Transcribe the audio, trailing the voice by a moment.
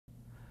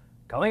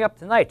Coming up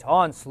tonight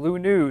on SLU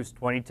News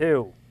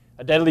 22.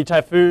 A deadly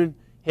typhoon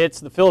hits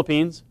the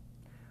Philippines.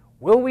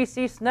 Will we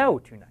see snow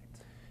tonight?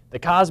 The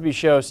Cosby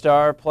Show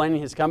star planning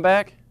his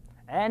comeback.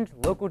 And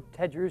local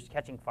Tedgers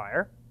catching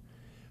fire.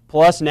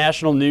 Plus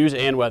national news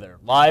and weather.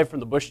 Live from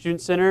the Bush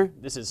Student Center,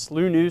 this is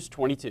SLU News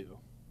 22.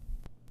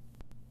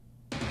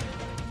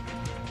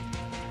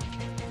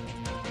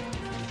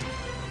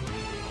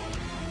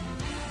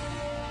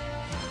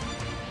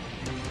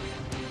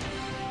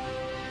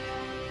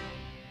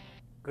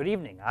 Good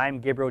evening.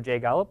 I'm Gabriel J.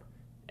 Gallup.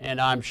 And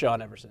I'm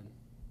Sean Everson.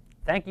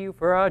 Thank you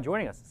for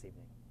joining us this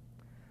evening.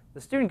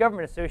 The Student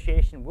Government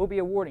Association will be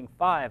awarding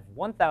 5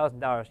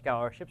 $1,000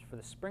 scholarships for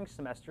the spring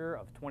semester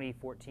of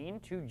 2014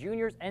 to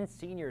juniors and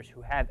seniors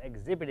who have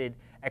exhibited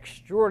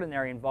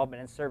extraordinary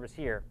involvement and service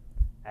here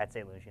at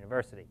St. Louis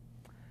University.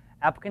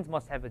 Applicants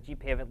must have a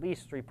GPA of at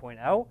least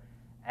 3.0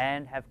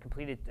 and have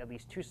completed at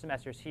least 2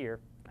 semesters here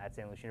at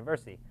St. Louis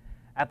University.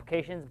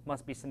 Applications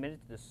must be submitted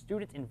to the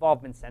Student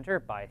Involvement Center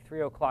by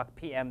 3:00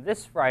 p.m.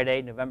 this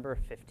Friday, November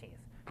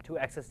 15th. To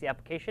access the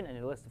application and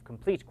a list of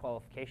complete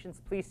qualifications,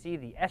 please see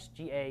the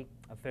SGA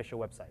official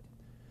website.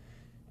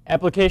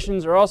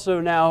 Applications are also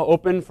now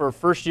open for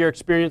first-year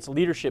experience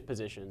leadership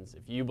positions.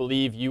 If you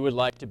believe you would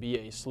like to be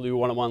a SLU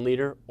 101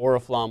 leader or a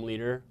FLOM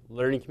leader,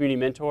 learning community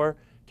mentor,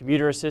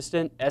 commuter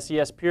assistant,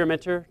 SES peer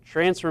mentor,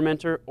 transfer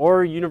mentor,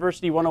 or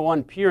University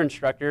 101 peer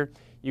instructor,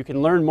 you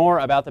can learn more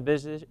about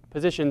the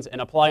positions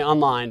and apply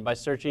online by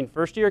searching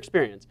first-year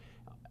experience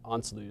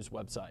on SLU's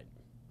website.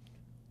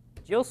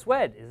 Jill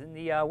Swed is in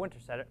the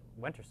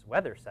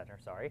weather center,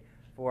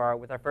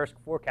 with our first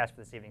forecast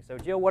for this evening. So,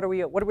 Jill, what are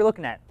we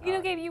looking at? You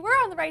know, Gabe, you were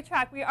on the right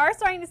track. We are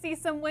starting to see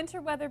some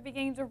winter weather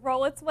beginning to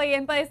roll its way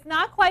in, but it's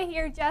not quite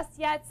here just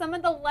yet. Some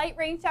of the light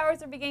rain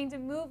showers are beginning to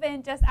move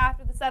in just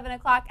after the 7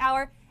 o'clock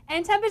hour,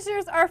 and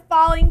temperatures are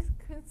falling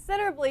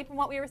considerably from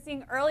what we were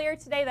seeing earlier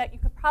today. That you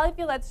could probably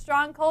feel that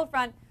strong cold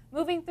front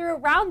moving through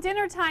around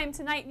dinner time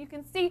tonight. You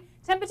can see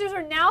temperatures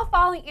are now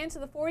falling into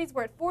the 40s.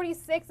 We're at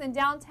 46 in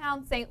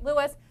downtown St.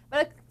 Louis,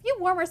 but a few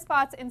warmer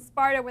spots in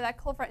Sparta where that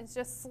cold front is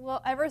just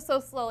ever so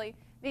slowly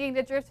beginning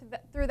to drift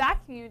through that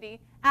community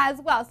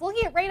as well. So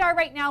looking at radar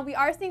right now, we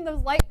are seeing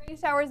those light rain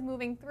showers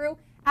moving through.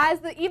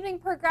 As the evening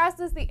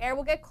progresses, the air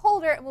will get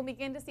colder and we'll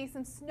begin to see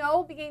some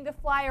snow beginning to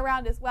fly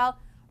around as well.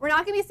 We're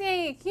not going to be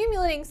seeing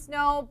accumulating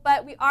snow,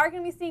 but we are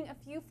going to be seeing a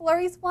few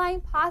flurries flying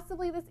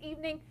possibly this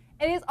evening.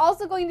 It is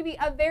also going to be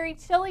a very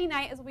chilly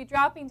night as we'll be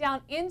dropping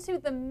down into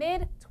the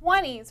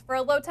mid-20s for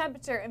a low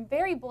temperature and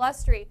very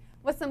blustery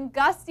with some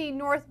gusty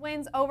north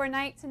winds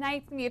overnight tonight.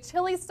 It's going to be a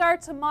chilly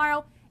start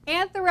tomorrow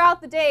and throughout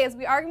the day as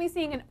we are going to be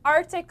seeing an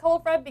Arctic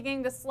cold front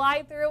beginning to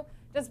slide through,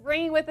 just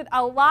bringing with it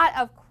a lot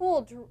of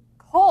cold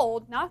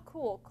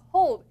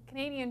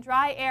Canadian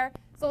dry air.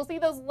 So we'll see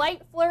those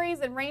light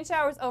flurries and rain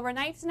showers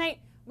overnight tonight.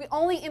 We're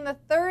only in the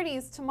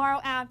 30s tomorrow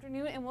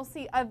afternoon, and we'll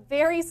see a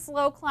very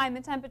slow climb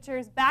in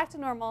temperatures back to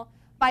normal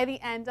by the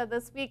end of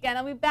this weekend.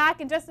 I'll be back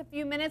in just a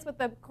few minutes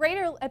with a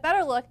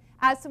better look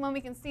as to when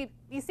we can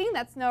be seeing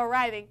that snow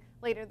arriving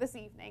later this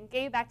evening.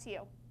 Gabe, back to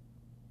you.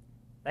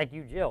 Thank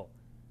you, Jill.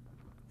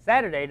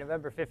 Saturday,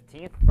 November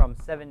 15th from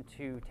 7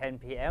 to 10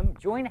 p.m.,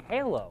 join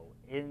Halo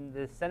in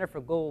the Center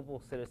for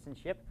Global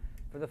Citizenship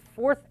for the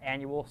 4th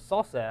annual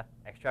Salsa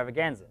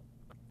Extravaganza.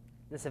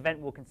 This event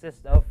will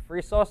consist of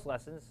free salsa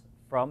lessons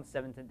from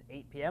 7 to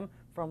 8 p.m.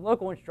 from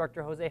local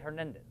instructor Jose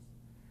Hernandez,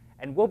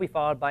 and will be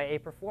followed by a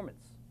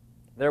performance.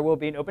 There will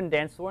be an open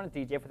dance floor and a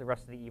DJ for the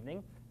rest of the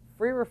evening.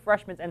 Free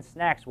refreshments and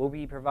snacks will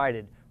be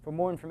provided. For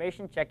more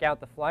information, check out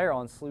the flyer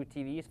on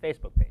SLU-TV's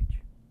Facebook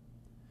page.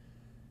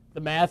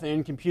 The Math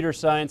and Computer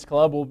Science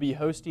Club will be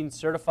hosting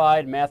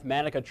certified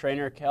Mathematica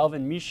trainer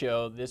Calvin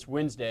Michaud this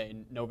Wednesday,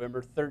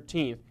 November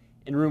 13th,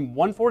 in room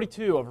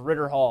 142 of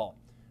Ritter Hall.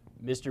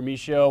 Mr.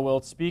 Michaud will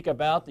speak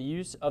about the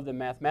use of the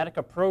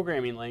Mathematica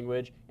programming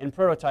language and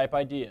prototype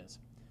ideas.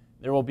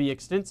 There will be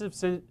extensive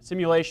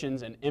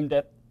simulations and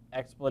in-depth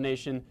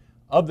explanation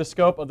of the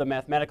scope of the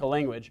Mathematica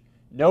language.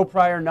 No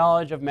prior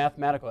knowledge of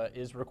Mathematica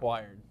is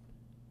required.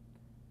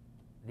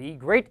 The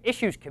Great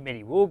Issues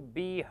Committee will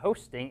be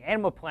hosting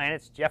Animal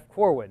Planet's Jeff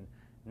Corwin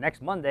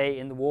next Monday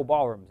in the Wool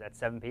Ballrooms at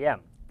 7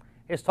 p.m.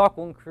 His talk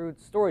will include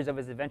stories of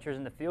his adventures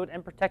in the field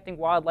and protecting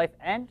wildlife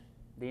and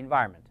the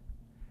environment.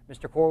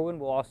 Mr. Corwin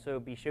will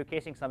also be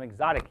showcasing some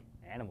exotic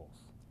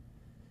animals.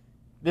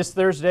 This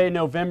Thursday,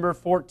 November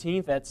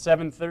 14th at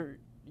 7:30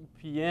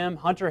 p.m.,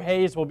 Hunter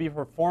Hayes will be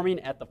performing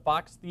at the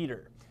Fox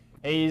Theater.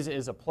 Hayes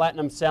is a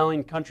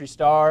platinum-selling country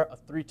star, a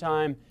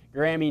 3-time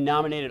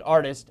Grammy-nominated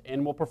artist,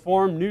 and will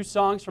perform new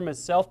songs from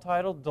his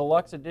self-titled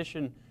deluxe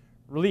edition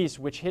release,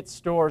 which hits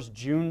stores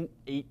June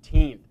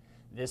 18th.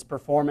 This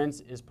performance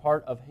is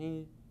part of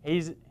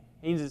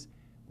Hayes'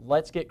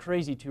 Let's Get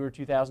Crazy Tour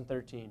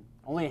 2013.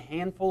 Only a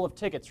handful of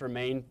tickets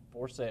remain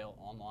for sale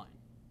online.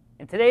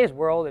 In today's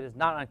world, it is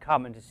not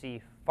uncommon to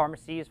see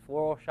pharmacies,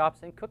 floral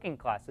shops, and cooking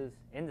classes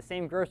in the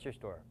same grocery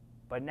store.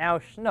 But now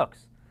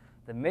Schnucks,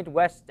 the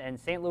Midwest and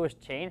St. Louis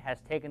chain, has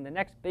taken the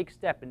next big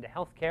step into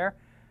healthcare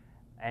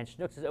And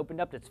Schnucks has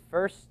opened up its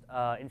first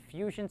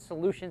infusion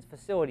solutions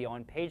facility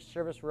on Page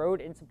Service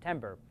Road in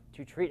September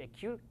to treat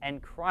acute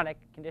and chronic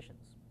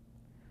conditions.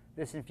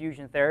 This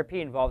infusion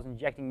therapy involves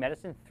injecting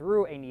medicine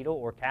through a needle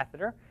or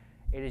catheter.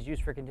 It is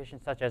used for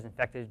conditions such as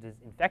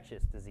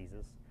infectious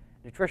diseases,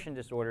 nutrition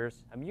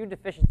disorders, immune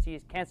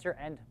deficiencies, cancer,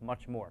 and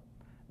much more.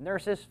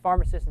 Nurses,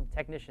 pharmacists, and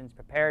technicians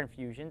prepare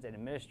infusions and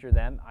administer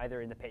them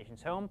either in the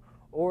patient's home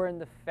or in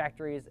the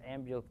factory's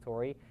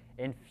ambulatory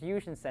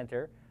infusion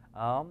center.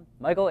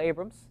 Michael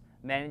Abrams,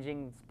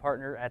 managing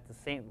partner at a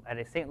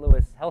St.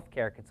 Louis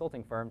healthcare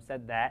consulting firm,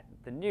 said that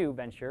the new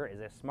venture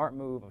is a smart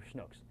move of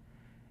Schnucks.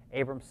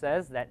 Abrams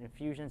says that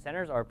infusion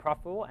centers are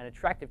profitable and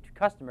attractive to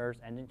customers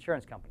and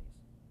insurance companies.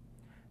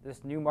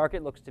 This new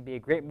market looks to be a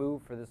great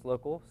move for this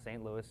local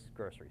St. Louis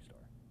grocery store.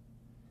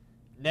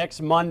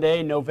 Next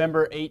Monday,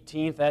 November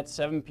 18th at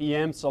 7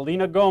 p.m.,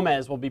 Selena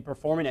Gomez will be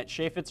performing at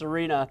Chaifetz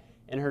Arena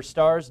in her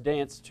Stars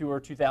Dance Tour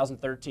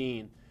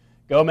 2013.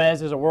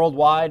 Gomez is a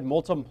worldwide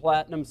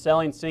multi-platinum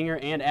selling singer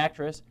and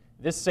actress.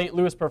 This St.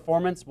 Louis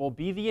performance will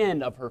be the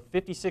end of her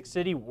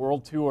 56-city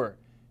world tour.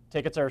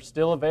 Tickets are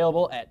still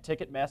available at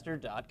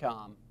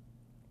Ticketmaster.com.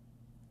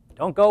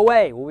 Don't go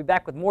away. We'll be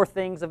back with more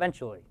things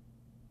eventually.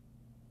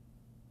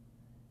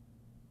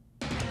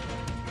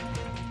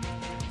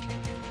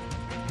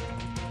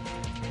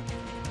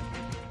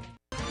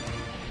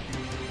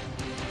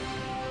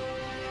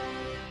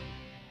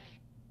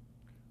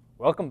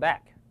 Welcome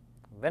back.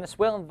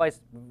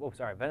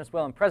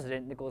 Venezuelan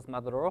President Nicolas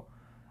Maduro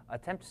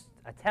attempts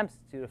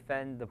to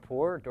defend the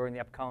poor during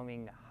the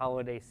upcoming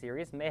holiday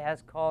series may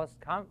has caused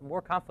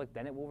more conflict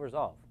than it will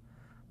resolve.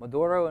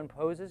 Maduro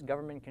imposes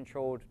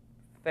government-controlled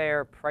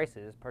fair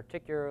prices,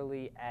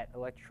 particularly at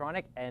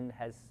electronic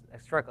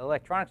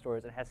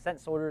stores, and has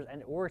sent soldiers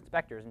or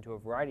inspectors into a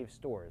variety of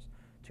stores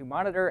to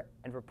monitor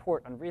and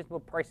report unreasonable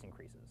price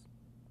increases.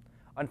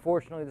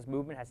 Unfortunately, this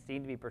movement has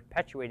seemed to be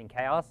perpetuating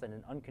chaos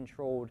and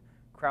uncontrolled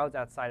crowds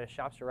outside of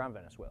shops around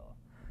Venezuela.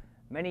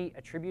 Many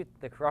attribute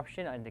the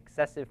corruption and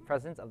excessive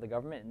presence of the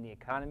government in the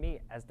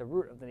economy as the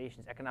root of the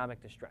nation's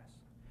economic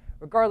distress.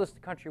 Regardless, the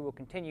country will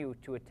continue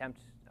to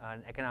attempt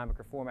an economic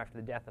reform after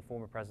the death of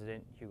former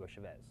President Hugo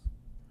Chavez.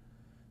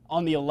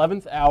 On the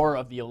 11th hour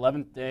of the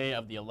 11th day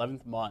of the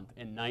 11th month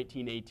in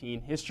 1918,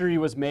 history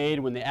was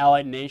made when the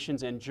Allied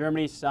nations and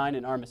Germany signed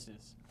an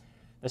armistice.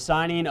 The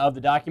signing of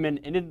the document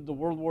ended the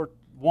World War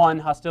I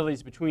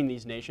hostilities between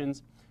these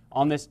nations.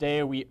 On this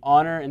day, we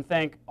honor and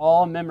thank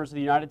all members of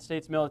the United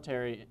States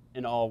military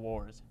in all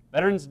wars.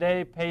 Veterans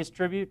Day pays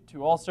tribute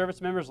to all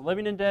service members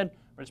living and dead,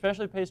 but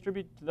especially pays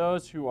tribute to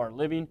those who are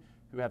living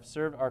who have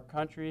served our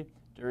country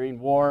during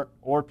war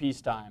or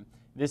peacetime.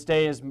 This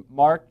day is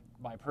marked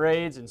by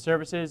parades and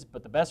services,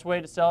 but the best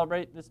way to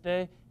celebrate this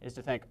day is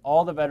to thank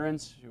all the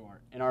veterans who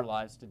are in our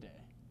lives today.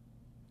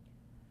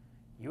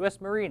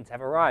 U.S. Marines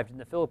have arrived in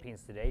the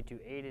Philippines today to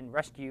aid in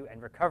rescue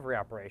and recovery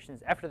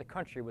operations after the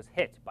country was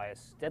hit by a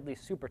deadly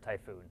super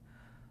typhoon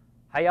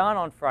Haiyan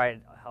on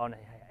Friday.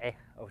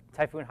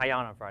 Typhoon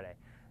Haiyan on Friday.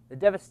 The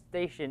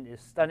devastation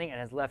is stunning and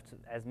has left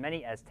as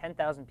many as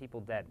 10,000 people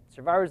dead.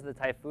 Survivors of the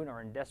typhoon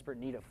are in desperate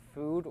need of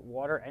food,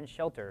 water, and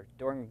shelter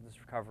during this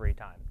recovery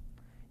time.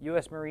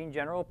 U.S. Marine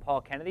General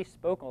Paul Kennedy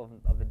spoke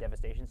of the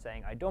devastation,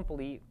 saying, I don't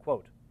believe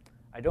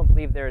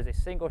there is a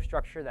single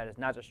structure that is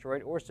not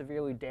destroyed or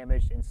severely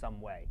damaged in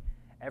some way.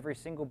 Every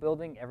single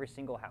building, every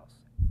single house,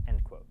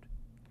 end quote.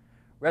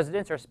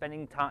 Residents are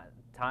spending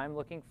time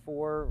looking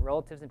for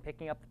relatives and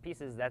picking up the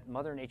pieces that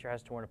Mother Nature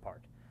has torn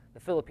apart.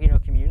 The Filipino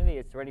community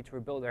is ready to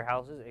rebuild their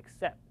houses,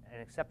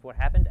 accept what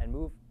happened, and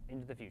move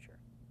into the future.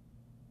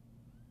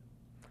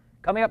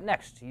 Coming up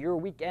next, your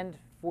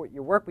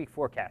work week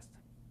forecast.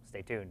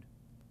 Stay tuned.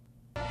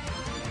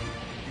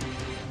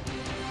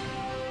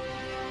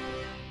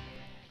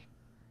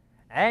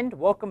 And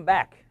welcome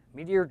back.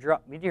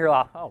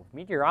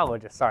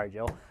 Meteorologist, sorry,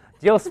 Jill.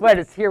 Jill Sweat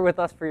is here with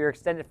us for your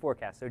extended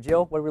forecast. So,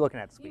 Jill, what are we looking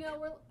at this week? You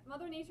know,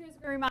 Mother Nature is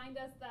going to remind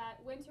us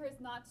that winter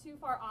is not too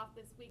far off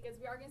this week, as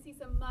we are going to see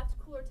some much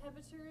cooler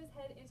temperatures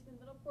head into the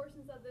middle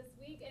portions of this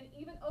week. And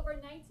even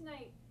overnight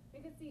tonight,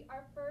 we could see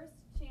our first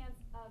chance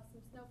of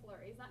some snow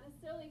flurries. Not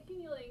necessarily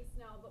accumulating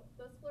snow, but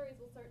those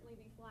flurries will certainly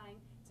be flying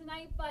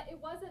tonight. But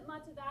it wasn't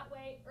much of that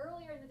way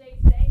earlier in the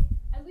day today,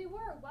 as we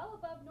were well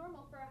above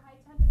normal for a high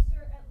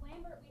temperature. At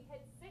Lambert, we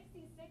hit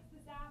 66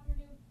 this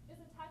afternoon,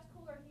 just a touch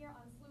cooler here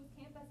on SLU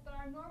campus, but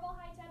our normal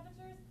high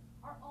temperatures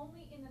are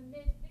only in the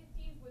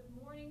mid-50s, with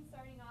mornings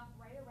starting off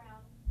right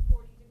around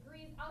 40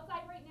 degrees.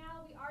 Outside right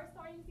now, we are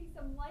starting to see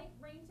some light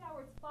rain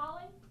showers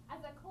falling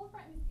as a cold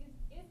front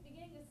is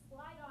beginning to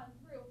slide on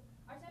through.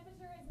 Our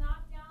temperature is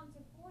knocked down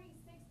to 46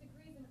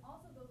 degrees, and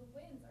also those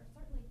winds are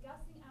certainly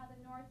gusting out of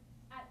the north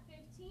at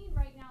 15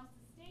 right now,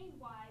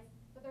 sustained-wise,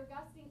 but they're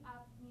gusting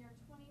up near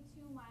 22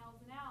 miles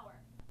an hour.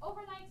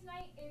 Overnight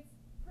tonight, it's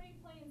pretty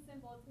plain and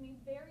simple. It's going to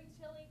be very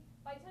chilly.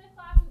 By 10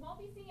 o'clock, we won't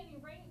be seeing any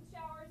rain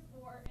showers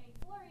or any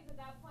flurries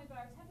at that point, but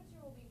our temperature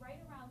will be right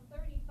around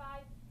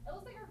 35. It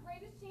looks like our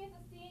greatest chance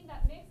of seeing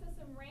that mix of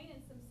some rain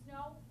and some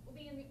snow will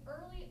be in the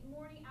early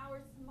morning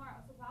hours tomorrow.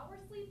 So while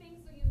we're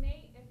sleeping, so you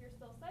may, if you're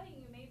still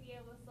studying, you may be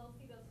able to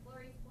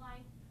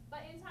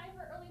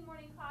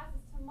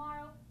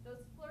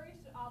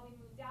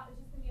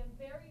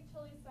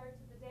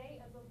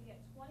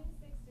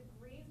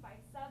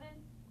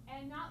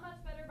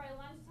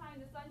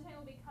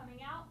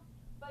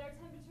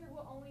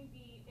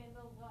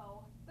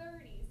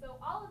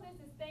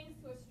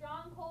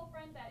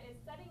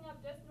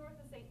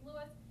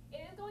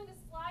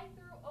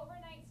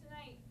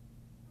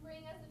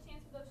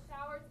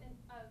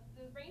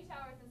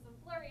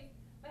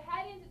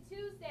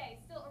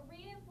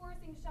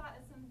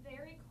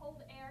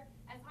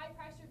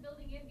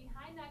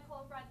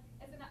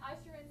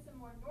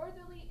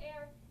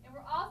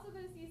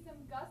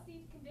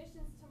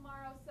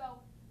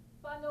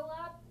bundle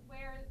up,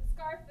 wear the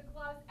scarf, the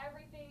gloves,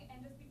 everything,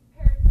 and just be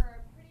prepared for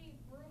a pretty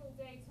brutal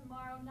day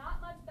tomorrow. Not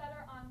much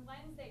better on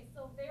Wednesday,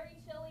 still very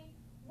chilly,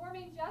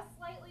 warming just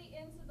slightly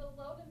into the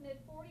low to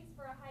mid 40s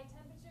for a high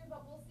temperature,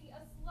 but we'll see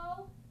a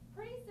slow,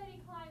 pretty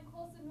steady climb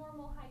close to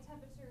normal high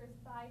temperatures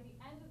by the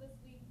end of this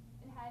week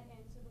and head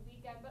into the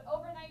weekend. But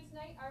overnight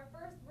tonight, our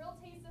first real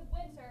taste of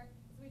winter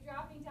is we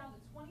dropping down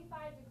to 25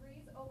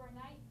 degrees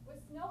overnight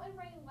with snow and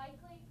rain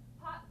likely,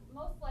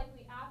 most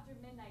likely after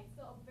midnight.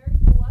 Still a very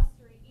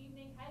blustery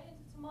evening. Head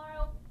into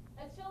tomorrow,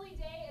 a chilly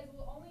day as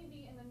we'll only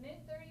be in the mid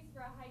 30s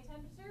for a high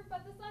temperature,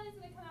 but the sun is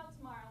going to come out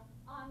tomorrow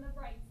on the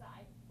bright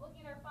side.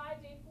 Looking at our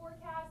 5-day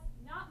forecast,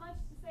 not much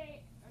to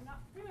say, or not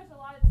pretty much a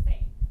lot of the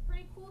same.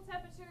 Pretty cool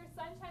temperature,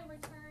 sunshine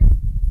returns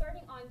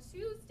starting on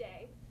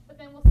Tuesday,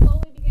 but then we'll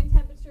slowly begin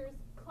temperatures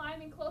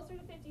climbing closer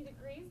to 50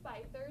 degrees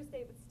by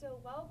Thursday, but still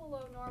well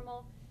below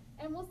normal.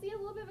 And we'll see a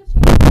little bit of a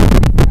change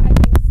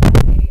arriving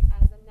Sunday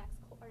as the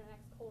next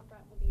cold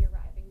front will be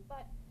arriving.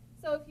 But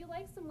so if you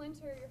like some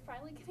winter, you're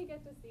finally going to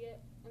get to see it.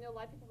 I know a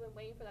lot of people have been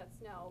waiting for that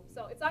snow.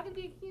 So it's not going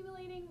to be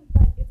accumulating,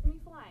 but it's going to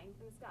be flying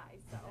in the sky.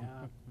 So.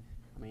 Yeah.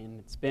 I mean,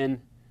 it's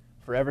been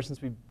forever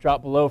since we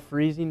dropped below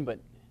freezing, but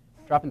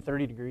dropping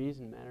 30 degrees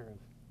in a matter of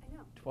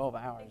 12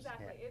 hours.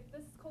 Exactly. Yeah.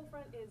 This cold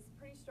front is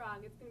pretty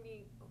strong. It's going to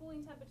be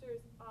cooling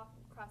temperatures off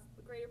across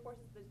the greater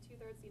portions of the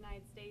 2/3 of the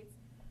United States.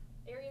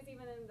 Areas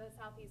even in the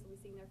southeast will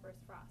be seeing their first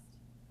frost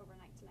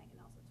overnight tonight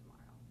and also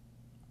tomorrow.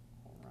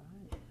 All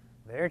right.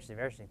 Very interesting,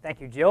 very interesting.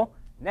 Thank you, Jill.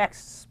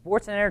 Next,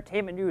 sports and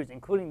entertainment news,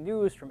 including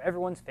news from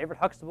everyone's favorite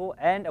Huxtable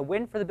and a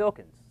win for the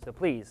Bilkins. So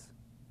please,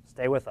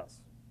 stay with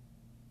us.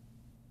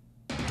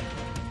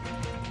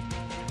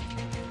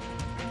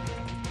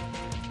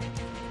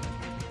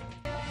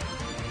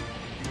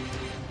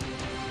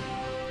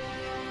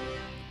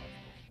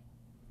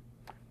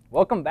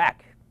 Welcome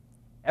back.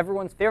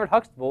 Everyone's favorite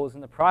Huxtable is in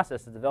the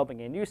process of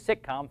developing a new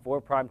sitcom for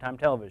primetime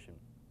television.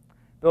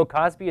 Bill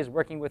Cosby is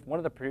working with one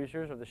of the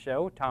producers of the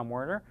show, Tom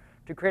Werner,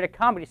 to create a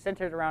comedy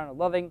centered around a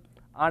loving,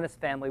 honest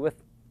family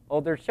with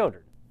older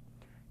children.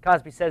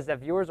 Cosby says that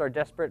viewers are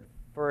desperate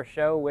for a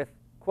show with,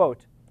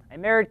 quote, a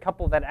married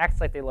couple that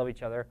acts like they love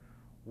each other,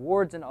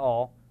 wards and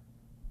all,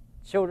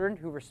 children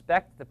who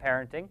respect the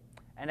parenting,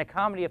 and a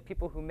comedy of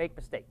people who make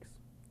mistakes,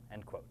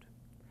 end quote.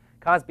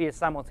 Cosby is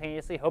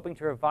simultaneously hoping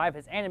to revive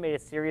his animated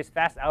series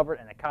Fast Albert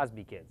and the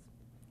Cosby Kids,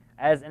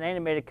 as an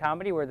animated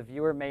comedy where the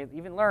viewer may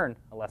even learn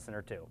a lesson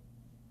or two.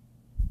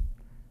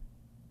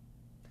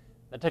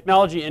 The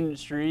technology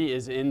industry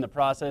is in the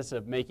process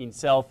of making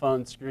cell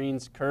phone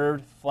screens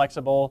curved,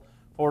 flexible,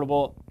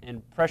 portable,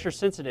 and pressure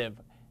sensitive.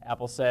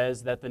 Apple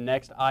says that the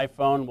next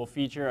iPhone will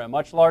feature a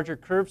much larger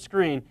curved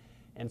screen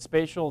and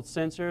spatial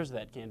sensors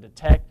that can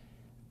detect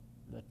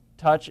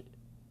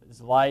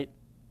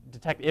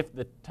if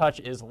the touch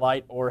is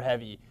light or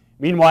heavy.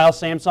 Meanwhile,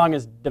 Samsung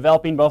is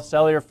developing both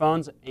cellular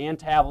phones and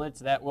tablets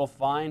that will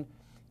find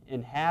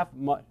and have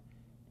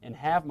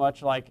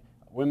much like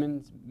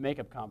women's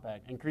makeup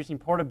compact, increasing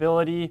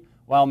portability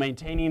while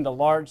maintaining the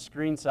large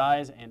screen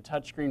size and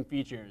touchscreen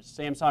features.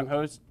 Samsung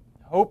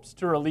hopes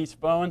to release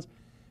phones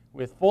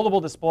with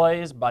foldable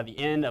displays by the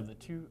end of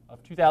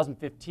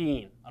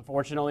 2015.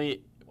 Unfortunately,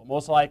 it will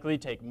most likely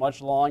take much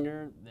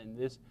longer than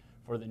this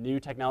for the new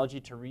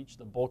technology to reach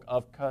the bulk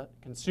of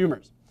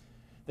consumers.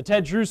 The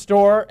Ted Drews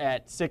store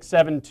at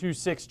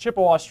 6726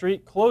 Chippewa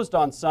Street closed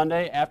on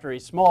Sunday after a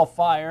small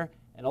fire.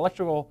 An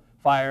electrical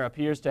fire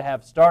appears to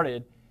have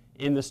started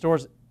in the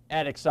store's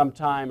attic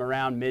sometime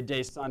around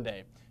midday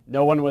Sunday.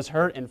 No one was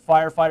hurt, and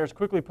firefighters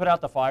quickly put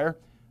out the fire.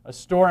 A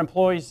store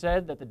employee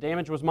said that the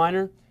damage was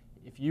minor.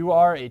 If you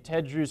are a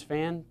Ted Drews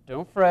fan,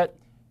 don't fret.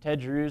 Ted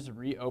Drews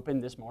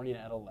reopened this morning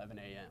at 11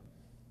 a.m.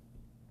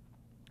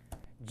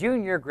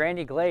 Junior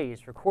Grandy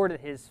Glaze recorded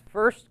his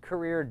first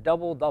career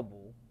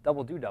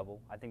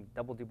double-do-double. I think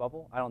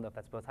double-do-bubble? I don't know if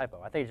that's both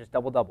typo. I think it's just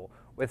double-double.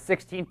 With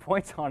 16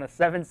 points on a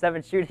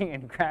 7-7 shooting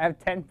and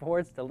grabbed 10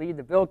 boards to lead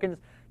the Bilkins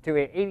to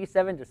an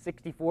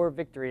 87-64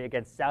 victory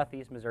against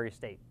Southeast Missouri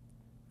State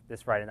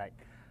this Friday night.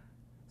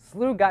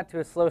 SLU got to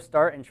a slow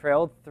start and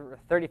trailed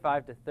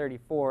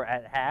 35-34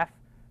 at half,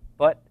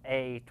 but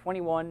a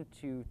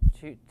 21-2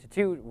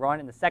 run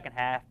in the second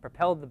half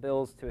propelled the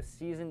Bills to a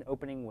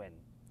season-opening win.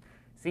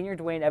 Senior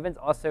Dwayne Evans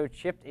also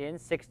chipped in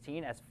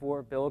 16 as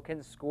 4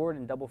 Billikens scored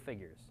in double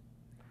figures.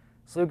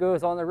 SLU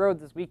goes on the road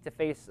this week to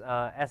face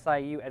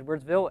SIU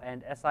Edwardsville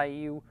and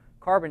SIU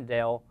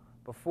Carbondale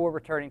before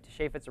returning to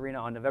Chaffetz Arena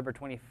on November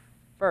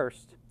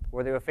 21st,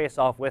 where they will face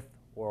off with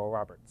Oral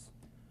Roberts.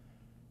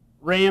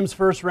 Rams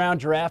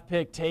first-round draft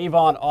pick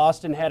Tavon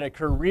Austin had a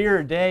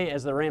career day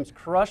as the Rams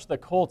crushed the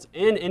Colts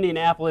in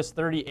Indianapolis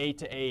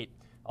 38-8.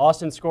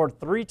 Austin scored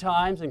 3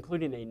 times,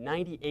 including a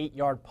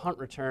 98-yard punt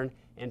return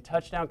and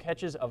touchdown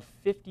catches of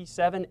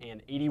 57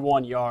 and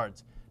 81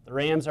 yards. The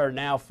Rams are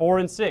now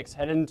 4-6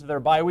 headed into their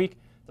bye week.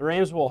 The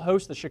Rams will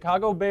host the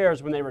Chicago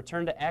Bears when they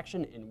return to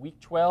action in Week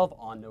 12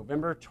 on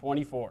November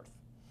 24th.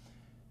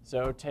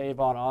 So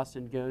Tavon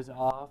Austin goes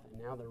off,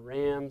 and now the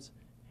Rams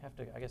have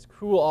to, I guess,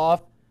 cool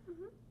off.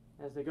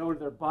 as they go into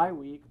their bye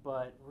week,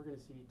 but we're going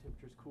to see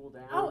temperatures cool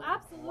down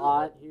absolutely. a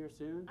lot here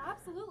soon.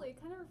 Absolutely. It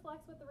kind of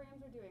reflects what the Rams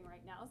are doing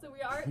right now. So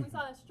we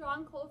saw a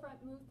strong cold front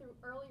move through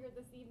earlier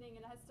this evening,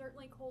 and it has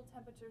certainly cooled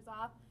temperatures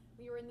off.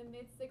 We were in the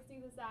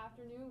mid-60s this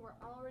afternoon. We're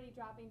already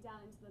dropping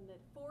down into the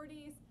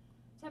mid-40s.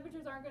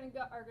 Temperatures are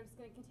just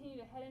going to continue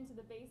to head into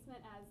the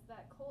basement as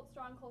that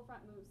strong cold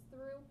front moves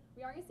through.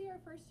 We are going to see our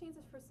first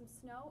chances for some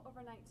snow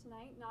overnight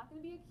tonight. Not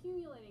going to be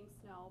accumulating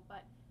snow,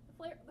 but the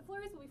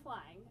flurries will be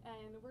flying,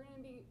 and we're going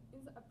to be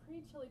in a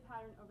pretty chilly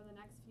pattern over the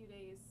next few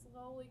days,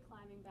 slowly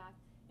climbing back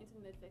into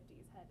the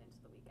mid-50s, head into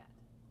the weekend.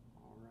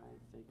 All right,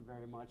 thank you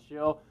very much,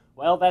 Jill.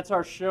 Well, that's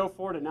our show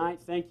for tonight.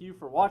 Thank you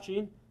for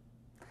watching.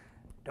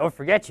 Don't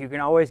forget, you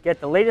can always get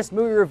the latest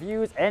movie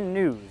reviews and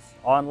news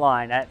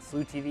online at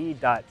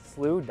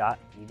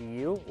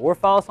SLU-TV.SLU.edu or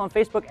follow us on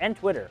Facebook and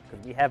Twitter,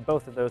 because we have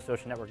both of those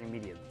social networking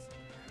mediums.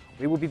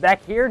 We will be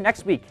back here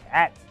next week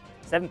at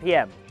 7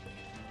 p.m.